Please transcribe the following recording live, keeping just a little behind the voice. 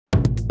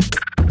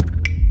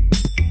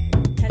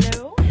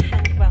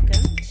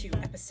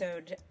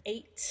episode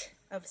 8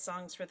 of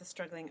Songs for the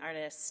Struggling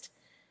Artist,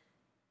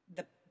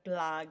 the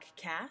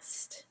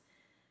blogcast.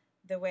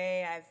 The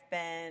way I've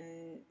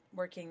been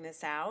working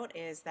this out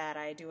is that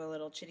I do a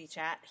little chitty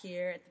chat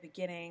here at the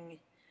beginning,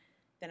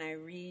 then I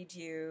read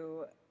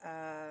you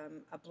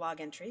a blog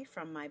entry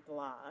from my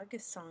blog,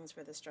 Songs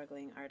for the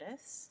Struggling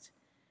Artist,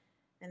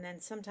 and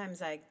then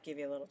sometimes I give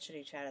you a little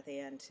chitty chat at the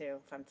end too,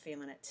 if I'm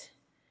feeling it.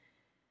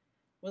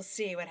 We'll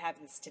see what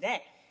happens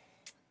today.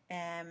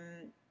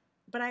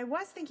 But I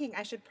was thinking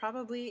I should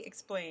probably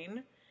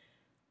explain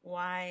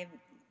why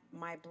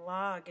my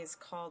blog is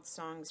called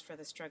Songs for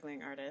the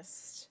Struggling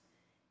Artist.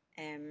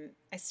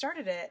 I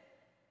started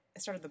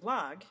the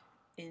blog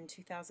in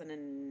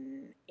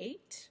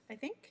 2008, I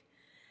think.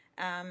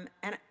 And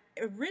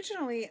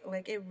originally,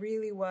 it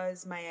really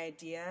was my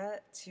idea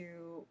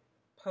to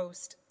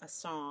post a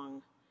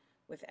song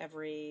with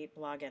every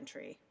blog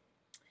entry.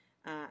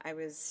 I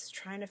was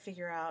trying to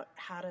figure out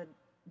how to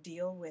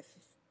deal with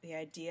the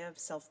idea of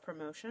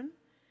self-promotion.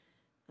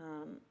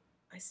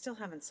 I still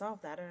haven't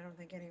solved that. I don't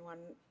think anyone,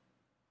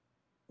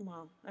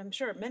 well, I'm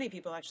sure many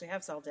people actually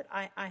have solved it.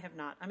 I have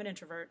not. I'm an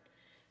introvert,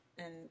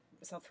 and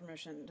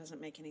self-promotion doesn't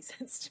make any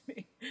sense to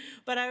me.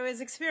 But I was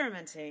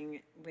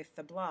experimenting with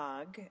the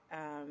blog,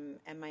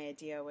 and my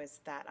idea was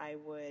that I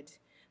would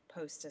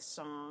post a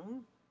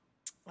song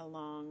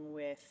along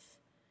with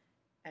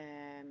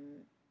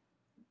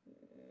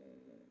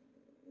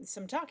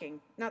some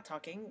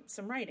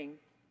writing.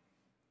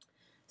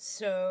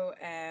 So,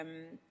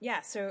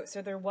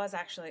 so there was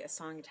actually a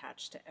song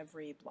attached to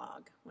every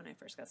blog when I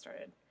first got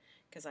started,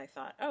 because I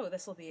thought, oh,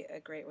 this will be a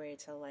great way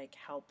to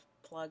help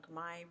plug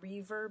my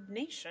Reverb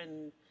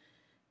Nation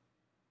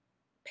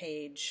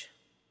page,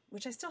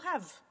 which I still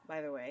have,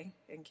 by the way,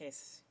 in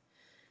case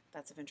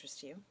that's of interest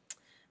to you.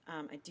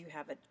 I do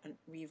have a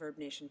Reverb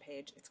Nation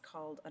page. It's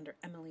called under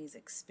Emily's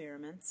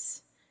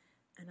Experiments,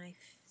 and I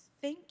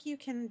think you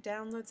can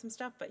download some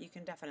stuff, but you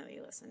can definitely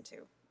listen to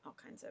all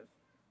kinds of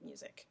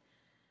music.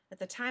 At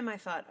the time, I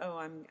thought, oh,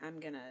 I'm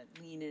gonna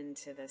lean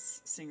into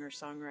this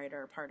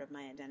singer-songwriter part of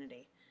my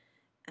identity.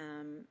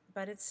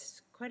 But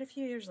it's quite a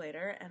few years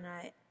later, and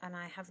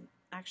I have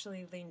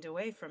actually leaned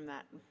away from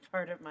that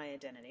part of my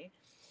identity.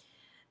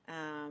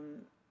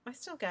 I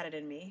still got it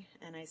in me,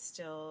 and I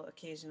still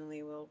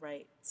occasionally will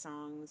write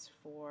songs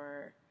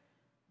for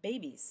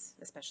babies,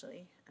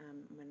 especially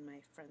when my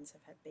friends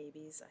have had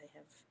babies. I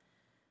have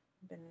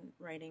been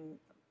writing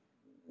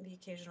the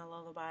occasional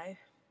lullaby.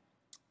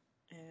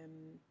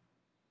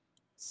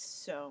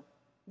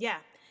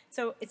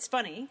 So it's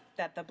funny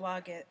that the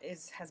blog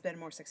has been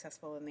more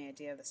successful than the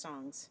idea of the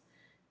songs,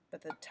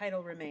 but the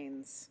title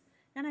remains.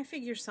 And I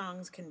figure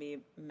songs can be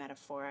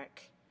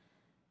metaphoric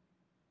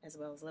as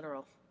well as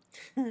literal.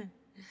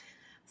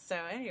 So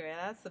anyway,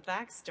 that's the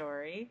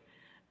backstory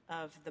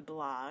of the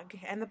blog.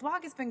 And the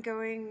blog has been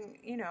going,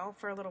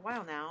 for a little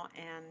while now,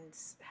 and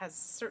has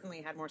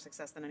certainly had more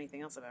success than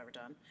anything else I've ever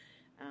done.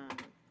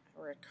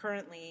 We're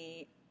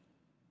currently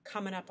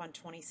coming up on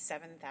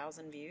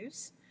 27,000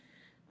 views,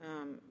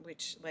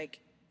 which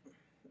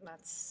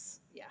that's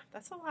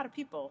a lot of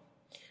people,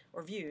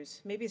 or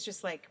views. Maybe it's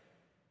just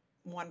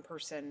one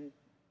person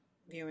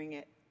viewing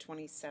it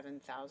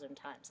 27,000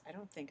 times. I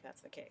don't think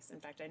that's the case.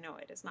 In fact, I know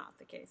it is not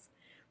the case.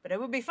 But it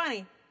would be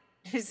funny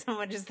if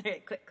someone just there,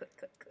 click, click,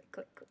 click, click,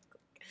 click, click,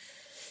 click.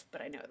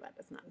 But I know that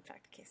is not in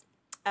fact the case.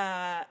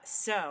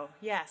 So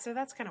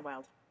that's kind of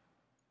wild.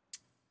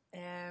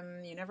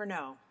 You never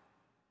know.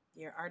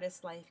 Your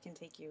artist life can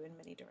take you in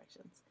many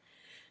directions.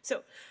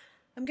 So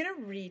I'm going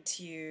to read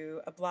to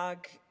you a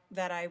blog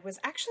that I was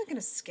actually going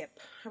to skip.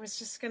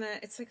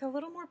 It's a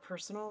little more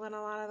personal than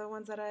a lot of the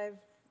ones that I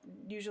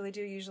usually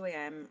do. Usually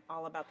I'm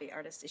all about the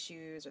artist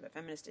issues or the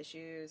feminist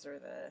issues or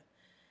the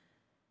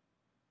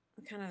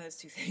kind of those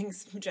two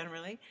things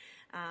generally.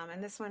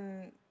 And this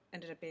one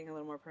ended up being a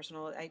little more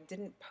personal. I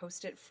didn't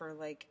post it for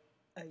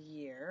a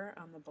year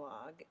on the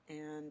blog,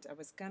 and I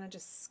was going to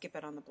just skip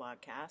it on the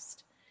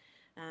blogcast.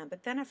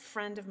 But then a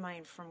friend of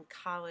mine from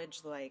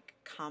college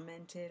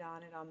commented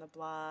on it on the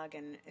blog,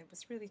 and it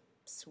was really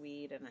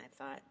sweet, and I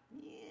thought,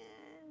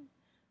 yeah,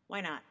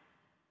 why not?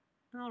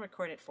 I'll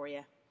record it for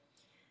you.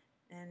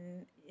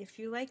 And if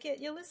you like it,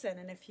 you'll listen,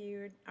 and if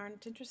you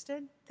aren't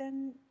interested,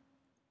 then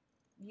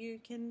you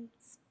can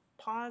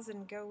pause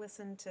and go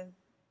listen to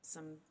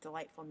some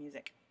delightful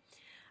music.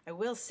 I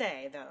will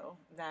say, though,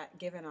 that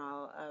given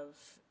all of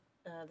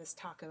this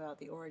talk about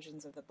the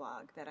origins of the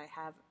blog, that I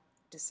have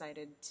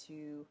decided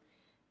to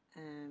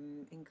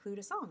include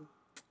a song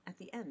at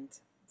the end.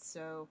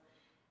 So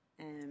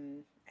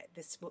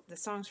the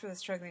Songs for the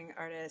Struggling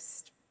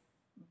Artist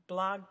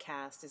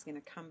blogcast is going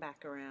to come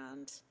back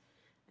around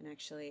and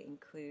actually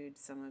include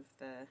some of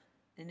the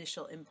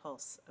initial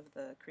impulse of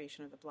the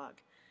creation of the blog,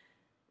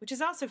 which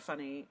is also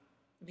funny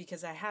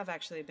because I have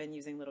actually been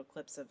using little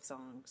clips of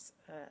songs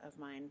of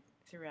mine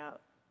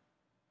throughout.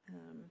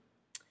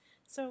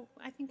 So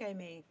I think I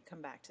may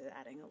come back to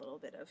adding a little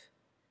bit of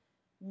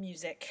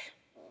music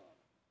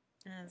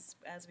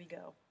as we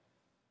go.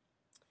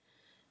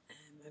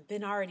 I've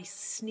been already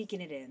sneaking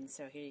it in,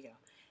 so here you go.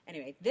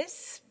 Anyway,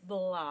 this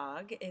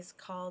blog is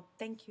called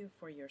Thank You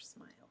for Your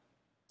Smile.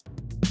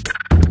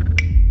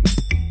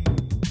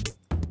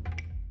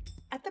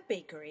 At the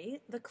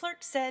bakery, the clerk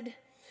said,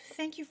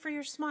 "Thank you for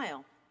your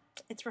smile.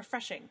 It's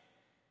refreshing."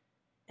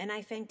 And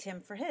I thanked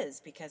him for his,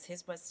 because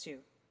his was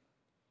too.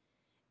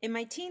 In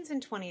my teens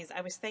and 20s,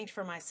 I was thanked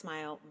for my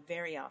smile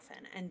very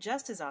often, and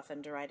just as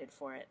often derided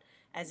for it,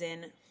 as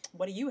in,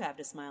 "What do you have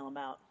to smile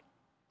about?"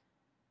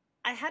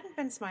 I hadn't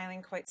been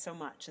smiling quite so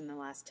much in the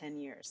last 10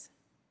 years.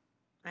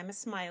 I'm a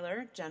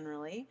smiler,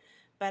 generally,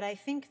 but I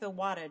think the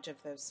wattage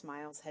of those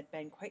smiles had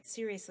been quite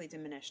seriously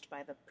diminished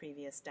by the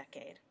previous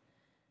decade.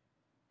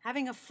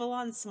 Having a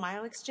full-on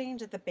smile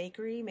exchange at the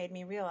bakery made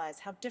me realize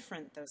how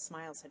different those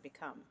smiles had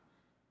become.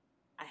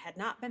 I had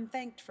not been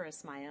thanked for a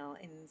smile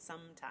in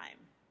some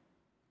time.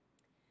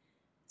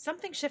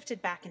 Something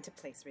shifted back into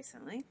place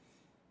recently,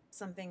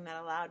 something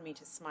that allowed me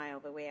to smile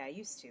the way I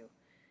used to,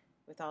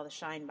 with all the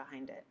shine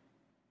behind it.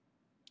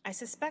 I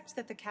suspect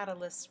that the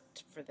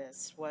catalyst for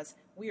this was,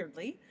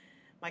 weirdly,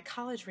 my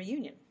college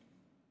reunion.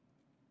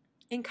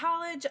 In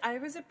college, I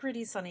was a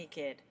pretty sunny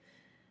kid.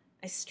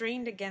 I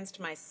strained against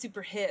my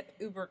super hip,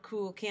 uber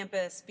cool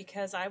campus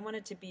because I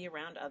wanted to be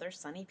around other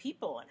sunny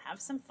people and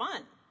have some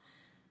fun.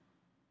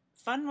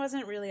 Fun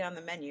wasn't really on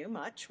the menu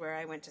much where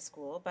I went to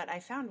school, but I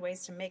found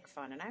ways to make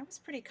fun, and I was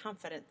pretty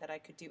confident that I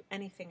could do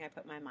anything I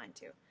put my mind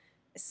to,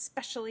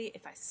 especially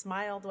if I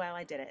smiled while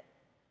I did it.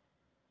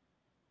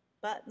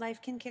 But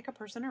life can kick a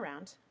person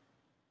around,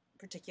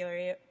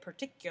 particularly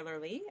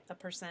a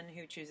person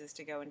who chooses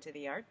to go into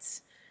the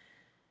arts,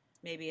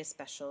 maybe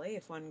especially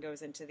if one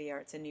goes into the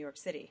arts in New York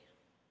City.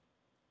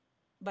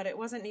 But it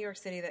wasn't New York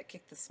City that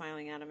kicked the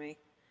smiling out of me.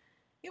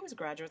 It was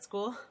graduate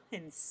school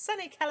in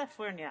sunny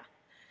California.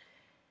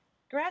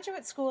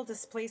 Graduate school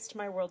displaced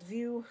my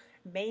worldview,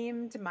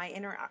 maimed my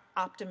inner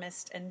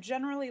optimist, and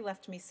generally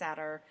left me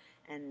sadder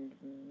and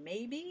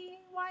maybe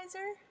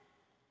wiser.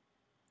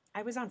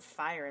 I was on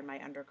fire in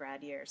my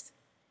undergrad years.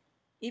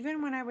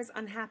 Even when I was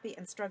unhappy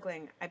and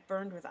struggling, I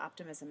burned with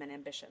optimism and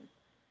ambition.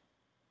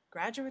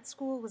 Graduate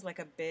school was like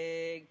a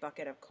big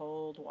bucket of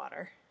cold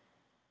water.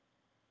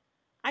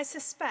 I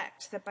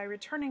suspect that by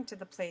returning to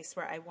the place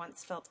where I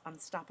once felt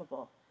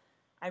unstoppable,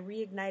 I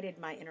reignited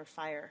my inner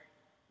fire,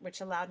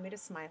 which allowed me to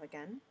smile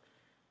again,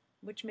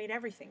 which made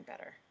everything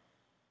better.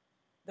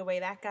 The way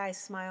that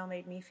guy's smile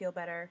made me feel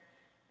better,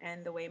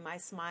 and the way my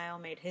smile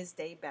made his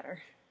day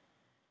better.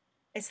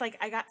 It's like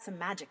I got some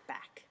magic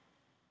back.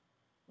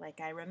 Like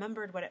I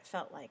remembered what it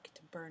felt like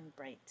to burn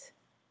bright.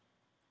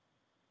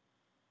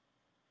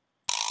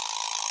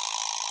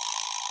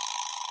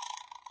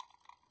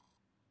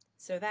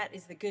 So that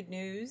is the good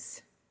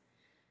news,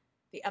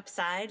 the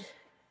upside,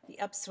 the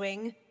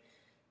upswing,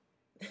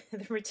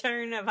 the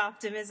return of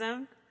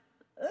optimism.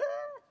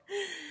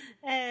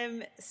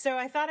 So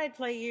I thought I'd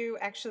play you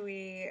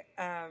actually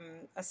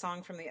a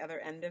song from the other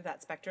end of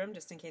that spectrum,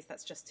 just in case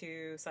that's just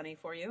too sunny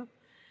for you.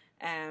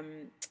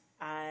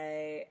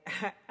 I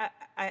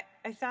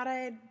thought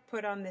I'd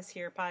put on this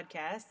here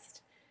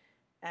podcast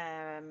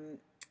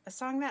a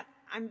song that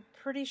I'm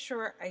pretty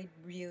sure I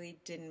really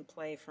didn't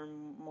play for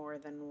more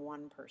than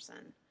one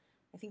person.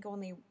 I think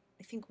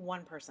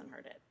one person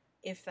heard it.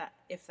 If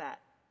that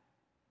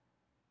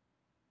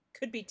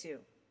could be two.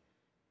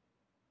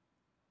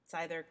 It's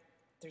either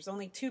there's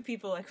only two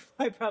people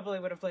I probably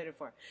would have played it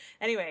for.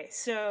 Anyway,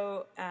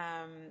 but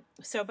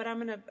I'm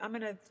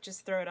gonna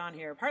just throw it on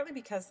here, partly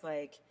because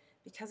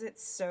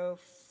it's so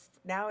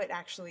now it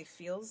actually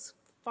feels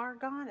far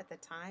gone. At the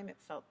time, it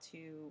felt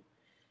too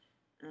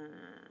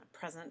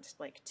present,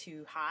 like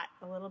too hot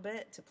a little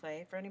bit to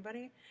play for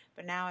anybody.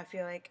 But now I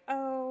feel like,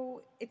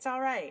 oh, it's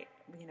all right.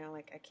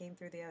 Like I came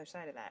through the other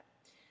side of that.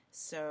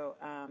 So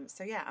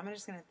yeah, I'm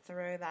just gonna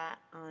throw that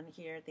on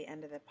here at the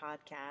end of the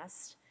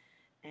podcast.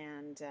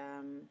 And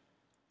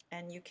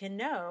you can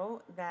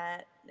know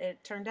that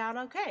it turned out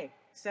okay.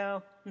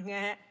 So,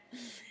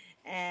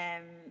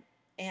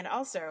 and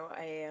also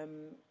I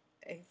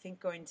think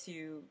going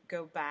to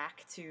go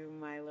back to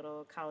my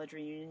little college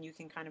reunion. You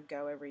can kind of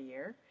go every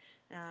year.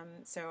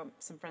 So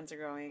some friends are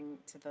going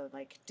to the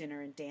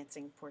dinner and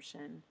dancing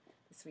portion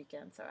this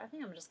weekend. So I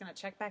think I'm just going to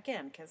check back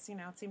in because,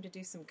 it seemed to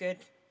do some good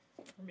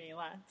for me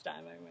last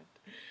time I went.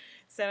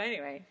 So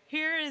anyway,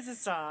 here is a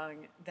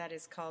song that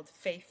is called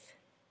Faith,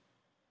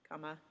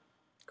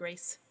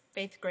 Grace.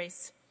 Faith,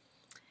 Grace.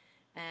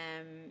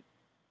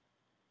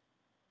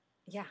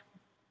 Yeah,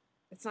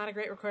 it's not a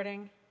great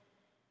recording,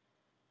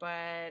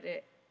 but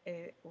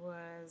it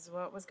was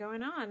what was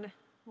going on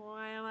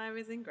while I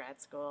was in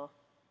grad school.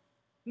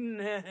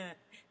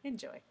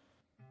 Enjoy.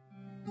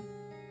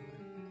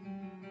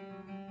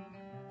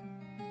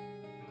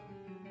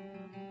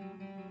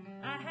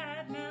 I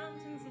had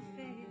mountains of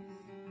faith,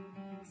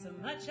 so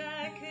much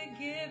I could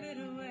give it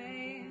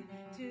away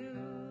to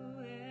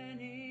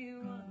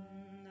anyone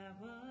that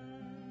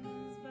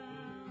was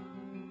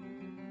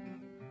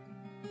bound.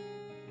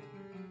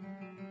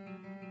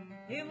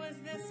 It was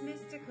this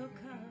mystical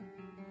cup.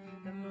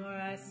 The more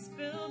I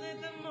spilled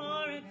it, the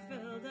more it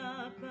filled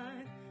up,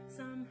 but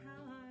somehow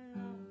I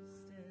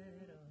lost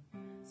it all.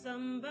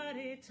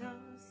 somebody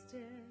tossed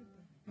it,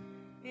 but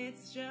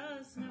it's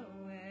just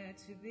nowhere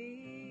to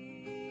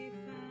be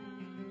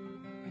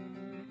found.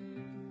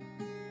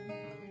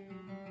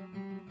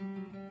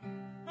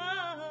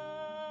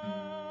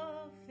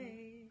 Oh,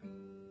 fate.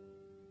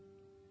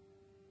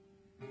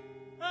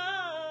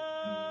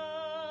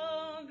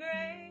 Oh,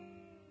 grace,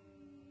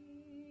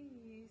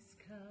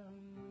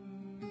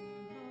 come home.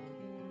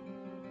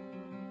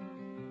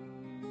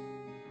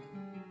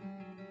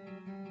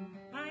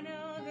 I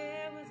know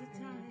there was a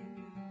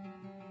time,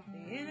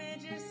 the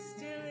image is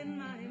still in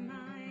my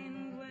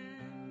mind,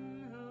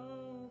 when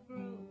hope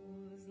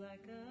rose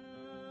like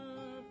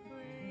a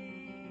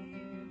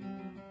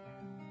flame.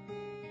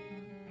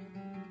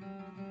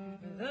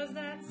 For those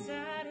that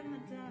sat in the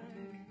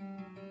dark,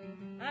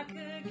 I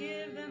could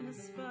give them a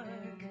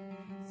spark,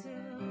 so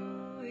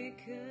we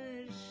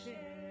could share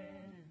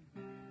it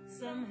and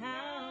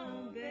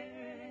somehow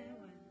bear it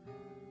when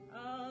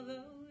all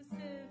those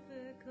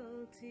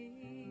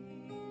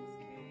difficulties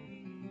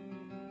came.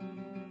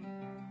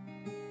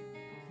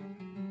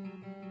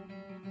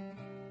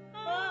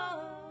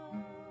 Oh,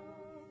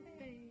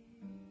 babe.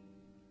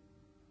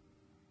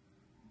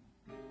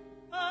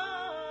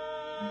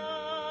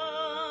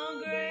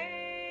 Oh, grace,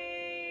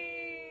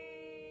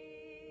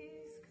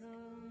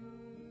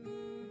 come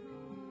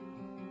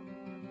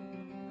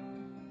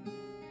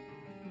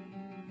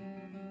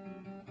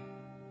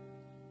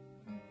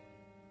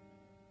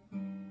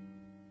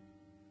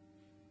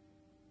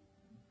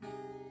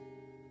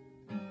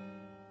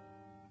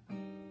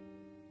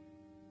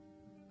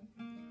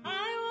I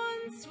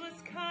once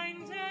was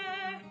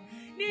kinder,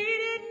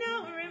 needed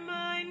no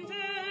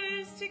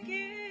reminders to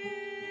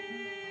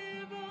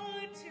give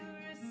or to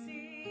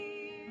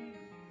receive.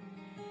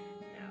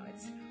 Now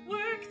it's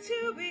work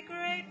to be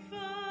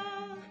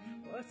grateful,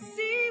 or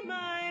see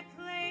my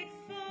plate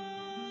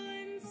full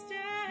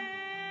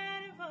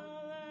instead of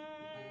all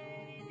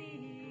I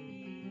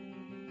need.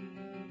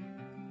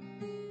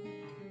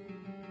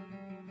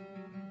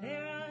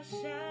 There are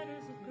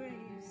shadows of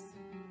grace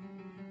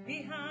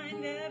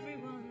behind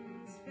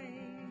everyone's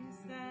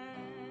face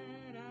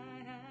that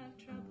I have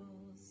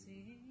trouble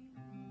seeing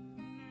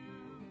now.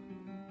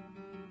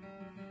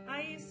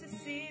 I used to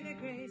see the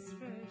grace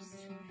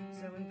first,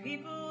 so when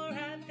people were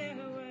at their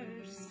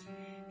worst,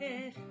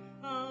 it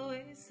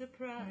always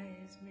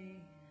surprised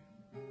me,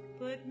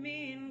 put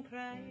me in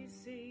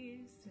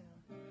crises, till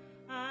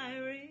I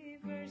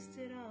reversed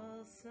it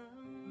all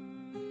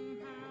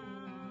somehow.